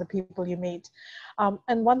build and the people you meet.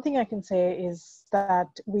 And one thing I can say is that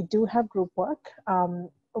we do have group work.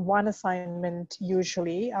 1 assignment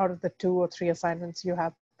usually out of the 2 or 3 assignments you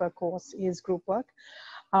have per course is group work.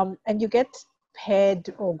 And you get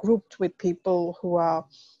paired or grouped with people who are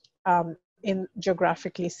in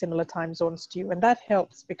geographically similar time zones to you. And that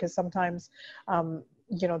helps because sometimes,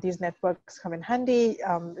 you know, these networks come in handy.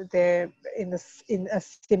 They're in a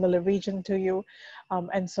similar region to you.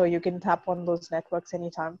 And so you can tap on those networks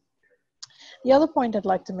anytime. The other point I'd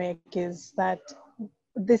like to make is that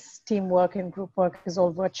this teamwork and group work is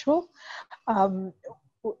all virtual.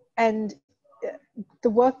 And the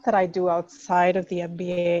work that I do outside of the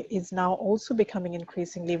MBA is now also becoming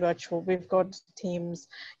increasingly virtual. We've got teams,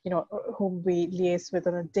 whom we liaise with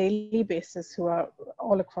on a daily basis who are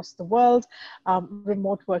all across the world.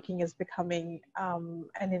 Remote working is becoming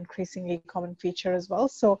an increasingly common feature as well.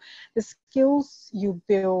 So the skills you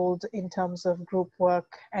build in terms of group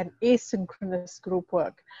work and asynchronous group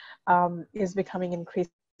work is becoming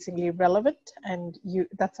increasingly relevant, and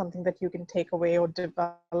that's something that you can take away or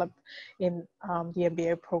develop in the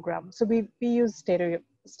MBA program. So we use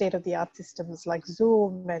state-of-the-art systems like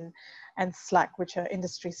Zoom and Slack, which are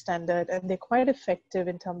industry standard, and they're quite effective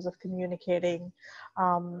in terms of communicating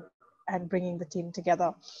and bringing the team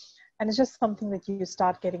together. And it's just something that you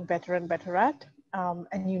start getting better and better at.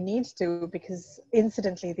 And you need to, because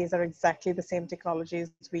incidentally, these are exactly the same technologies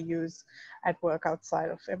we use at work outside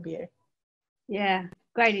of MBA. Yeah,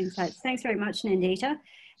 great insights. Thanks very much, Nandita.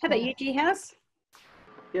 How about you, G House?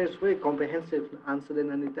 Yeah, it's very comprehensive answer, and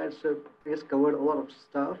Nandita. So I guess covered a lot of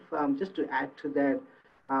stuff. Just to add to that,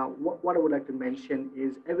 what I would like to mention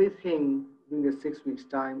is everything during the 6 weeks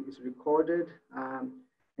time is recorded,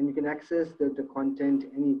 and you can access the content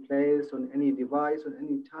any place, on any device, on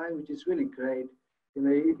any time, which is really great.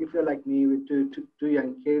 If you're like me with two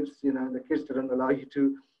young kids, the kids don't allow you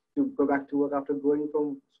to go back to work after going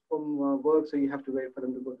from work, so you have to wait for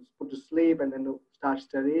them to go to sleep and then start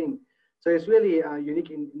studying. So it's really unique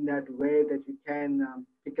in that way that you can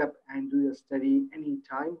pick up and do your study any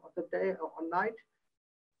time of the day or night.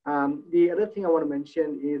 The other thing I want to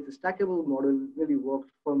mention is the stackable model really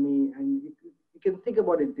worked for me, and you can think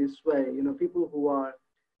about it this way. People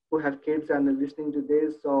who have kids and are listening to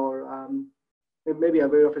this, or maybe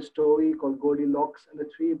aware of a story called Goldilocks and the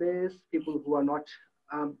Three Bears. People who are not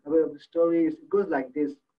aware of the stories, it goes like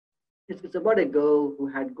this. It's about a girl who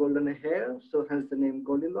had golden hair, so hence the name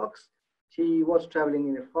Goldilocks. She was traveling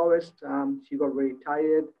in a forest. She got very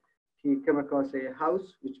tired. She came across a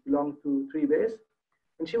house which belonged to three bears,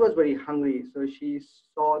 and she was very hungry. So she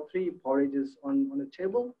saw three porridges on a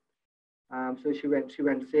table. So she went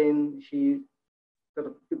in. She sort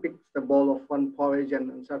of picks the bowl of one porridge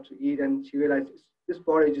and starts to eat, and she realizes this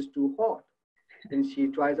porridge is too hot. Then she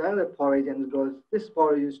tries another porridge and goes, this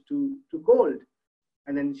porridge is too cold.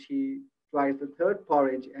 And then she tries the third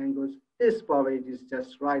porridge and goes, this porridge is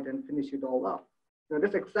just right, and finish it all up.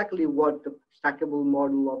 That's exactly what the stackable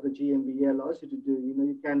model of the GMBA allows you to do.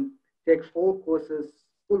 You can take full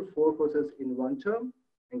 4 courses in one term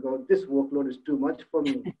and go, this workload is too much for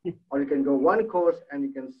me. Or you can go one course and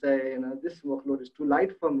you can say, this workload is too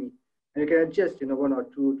light for me. And you can adjust, 1 or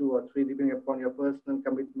 2 or 3, depending upon your personal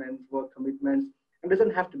commitments, work commitments. And it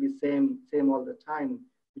doesn't have to be same all the time,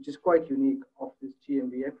 which is quite unique of this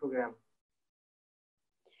GMBA program.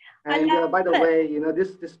 And by the way,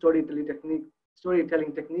 this storytelling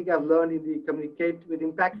technique I've learned in the Communicate with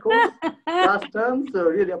Impact course last term. So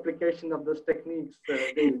really application of those techniques.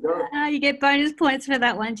 There you go. You get bonus points for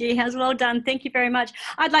that one, G. House. Well done. Thank you very much.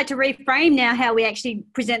 I'd like to reframe now how we actually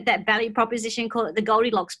present that value proposition, call it the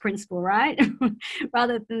Goldilocks principle, right?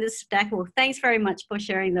 Rather than the stackable. Thanks very much for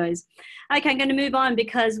sharing those. Okay, I'm going to move on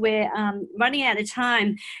because we're running out of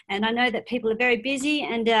time. And I know that people are very busy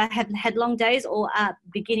and have had long days or are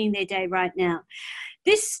beginning their day right now.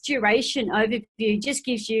 This duration overview just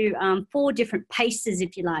gives you 4 different paces,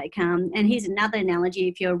 if you like. And here's another analogy.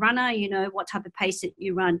 If you're a runner, you know what type of pace that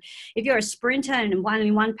you run. If you're a sprinter and only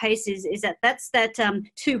one pace that's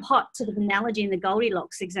too hot sort of analogy in the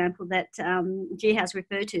Goldilocks example that G House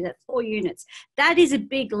referred to, that 4 units. That is a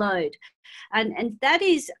big load. And that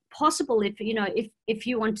is possible if you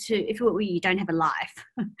don't have a life.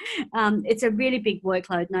 It's a really big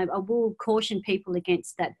workload, and I will caution people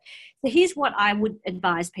against that. So here's what I would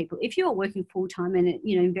advise people: if you are working full time and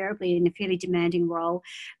invariably in a fairly demanding role,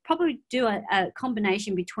 probably do a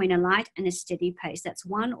combination between a light and a steady pace. That's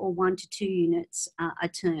 1 or 1 to 2 units a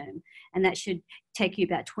term, and that should take you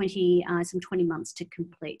about 20 months to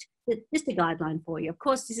complete. Just a guideline for you. Of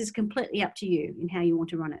course, this is completely up to you in how you want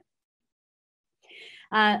to run it.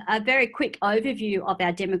 A very quick overview of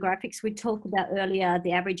our demographics. We talked about earlier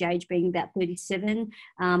the average age being about 37,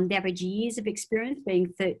 the average years of experience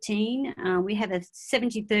being 13. We have a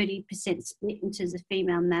 70-30% split in terms of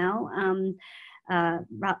female-male,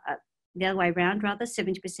 the other way around rather,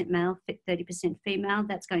 70% male, 30% female.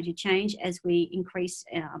 That's going to change as we increase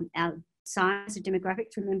our size of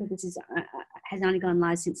demographics. Remember, this has only gone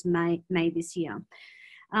live since May this year.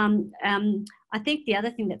 I think the other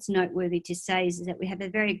thing that's noteworthy to say is that we have a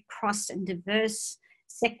very cross and diverse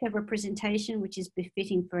sector representation, which is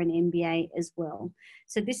befitting for an MBA as well.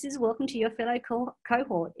 So this is welcome to your fellow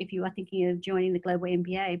cohort if you are thinking of joining the Global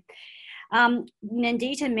MBA.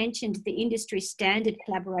 Nandita mentioned the industry standard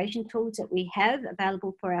collaboration tools that we have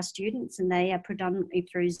available for our students, and they are predominantly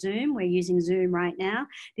through Zoom. We're using Zoom right now.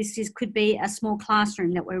 Could be a small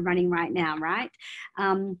classroom that we're running right now, right?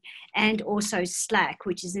 And also Slack,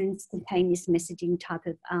 which is an instantaneous messaging type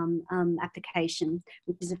of application,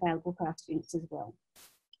 which is available for our students as well.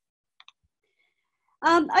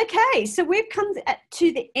 Okay, so we've come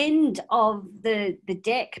to the end of the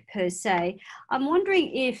deck per se. I'm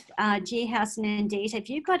wondering if G House and Nandita, if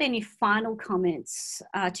you've got any final comments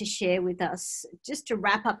to share with us, just to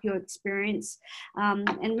wrap up your experience.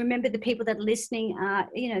 And remember, the people that are listening,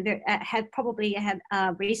 probably have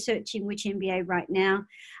researching which MBA right now.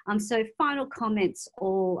 So final comments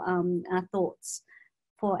or thoughts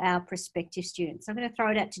for our prospective students. I'm going to throw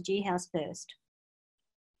it out to G House first.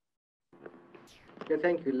 Yeah,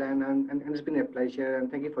 thank you, Len, and it's been a pleasure, and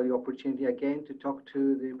thank you for the opportunity again to talk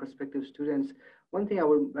to the prospective students. One thing I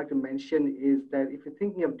would like to mention is that if you're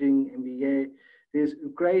thinking of doing MBA, there's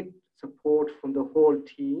great support from the whole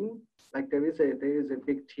team. Like there is a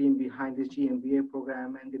big team behind this GMBA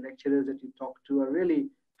program, and the lecturers that you talk to are really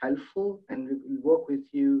helpful and will work with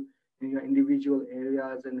you in your individual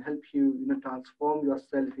areas and help you, transform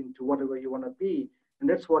yourself into whatever you want to be. And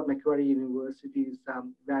that's what Macquarie University's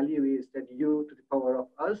value is, that you to the power of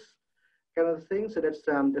us kind of thing. So that's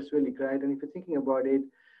really great. And if you're thinking about it,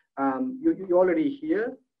 you're already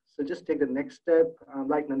here. So just take the next step.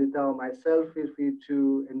 Like Nandita or myself, feel free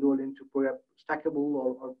to enroll into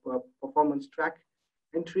stackable or performance track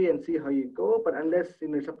entry and see how you go. But unless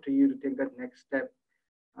it's up to you to take that next step.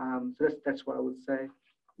 So that's what I would say.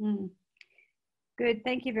 Good.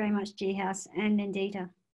 Thank you very much, G House and Nandita.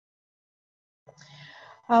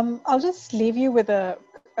 I'll just leave you with a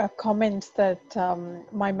comment that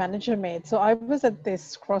my manager made. So I was at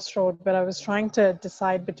this crossroad where I was trying to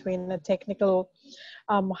decide between a technical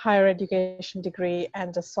higher education degree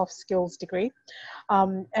and a soft skills degree. I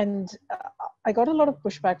got a lot of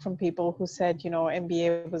pushback from people who said,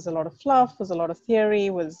 MBA was a lot of fluff, was a lot of theory,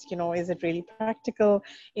 is it really practical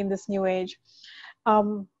in this new age?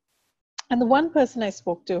 And the one person I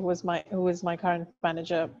spoke to, who was my current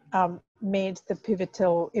manager, made the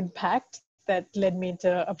pivotal impact that led me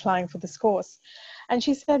to applying for this course. And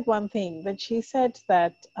she said one thing, that she said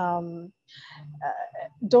that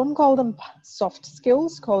don't call them soft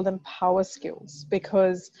skills, call them power skills,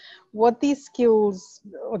 because what these skills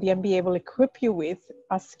or the MBA will equip you with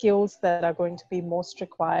are skills that are going to be most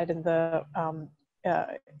required in the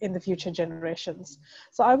future generations.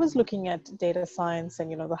 So I was looking at data science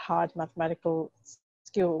and, the hard mathematical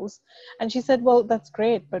skills. And she said, well, that's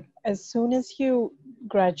great, but as soon as you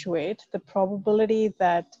graduate, the probability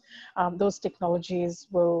that those technologies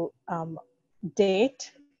will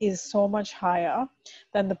date is so much higher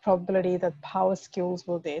than the probability that power skills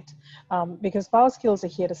will date, because power skills are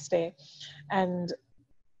here to stay. And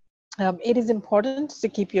it is important to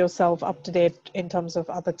keep yourself up to date in terms of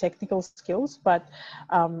other technical skills, but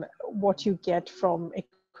what you get from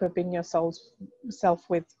equipping yourself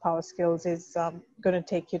with power skills is going to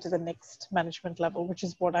take you to the next management level, which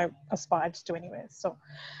is what I aspired to anyway. So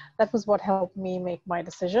that was what helped me make my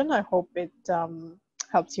decision. I hope it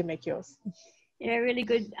helps you make yours. Yeah, really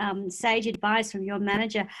good sage advice from your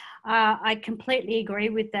manager. I completely agree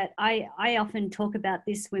with that. I often talk about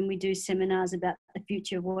this when we do seminars about the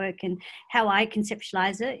future of work, and how I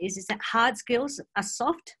conceptualize it is that hard skills are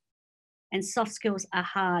soft and soft skills are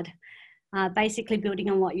hard. Basically building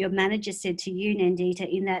on what your manager said to you, Nandita,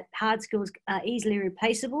 in that hard skills are easily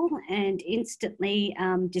replaceable and instantly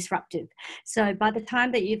disruptive. So by the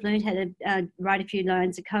time that you've learned how to write a few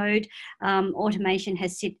lines of code, automation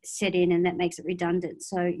has set in, and that makes it redundant.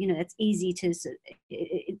 So,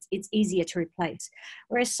 it's easier to replace.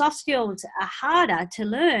 Whereas soft skills are harder to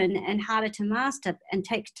learn and harder to master and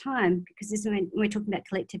take time, because this is when we're talking about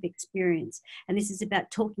collective experience. And this is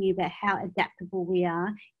about talking about how adaptable we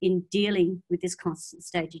are in dealing with this constant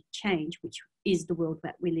stage of change, which is the world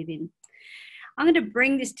that we live in. I'm going to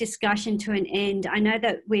bring this discussion to an end. I know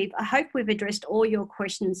that I hope we've addressed all your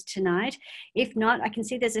questions tonight. If not, I can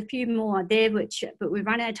see there's a few more there, but we've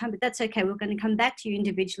run out of time, but that's okay. We're going to come back to you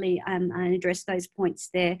individually and address those points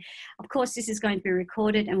there. Of course, this is going to be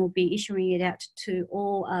recorded, and we'll be issuing it out to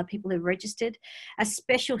all people who've registered. A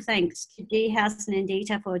special thanks to G House and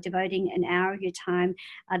Nandita for devoting an hour of your time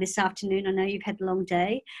this afternoon. I know you've had a long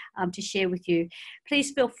day to share with you.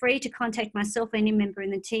 Please feel free to contact myself or any member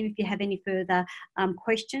in the team if you have any further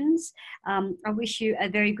questions. I wish you a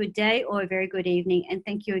very good day or a very good evening, and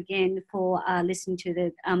thank you again for listening to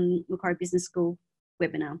the Macquarie Business School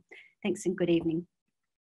webinar. Thanks and good evening.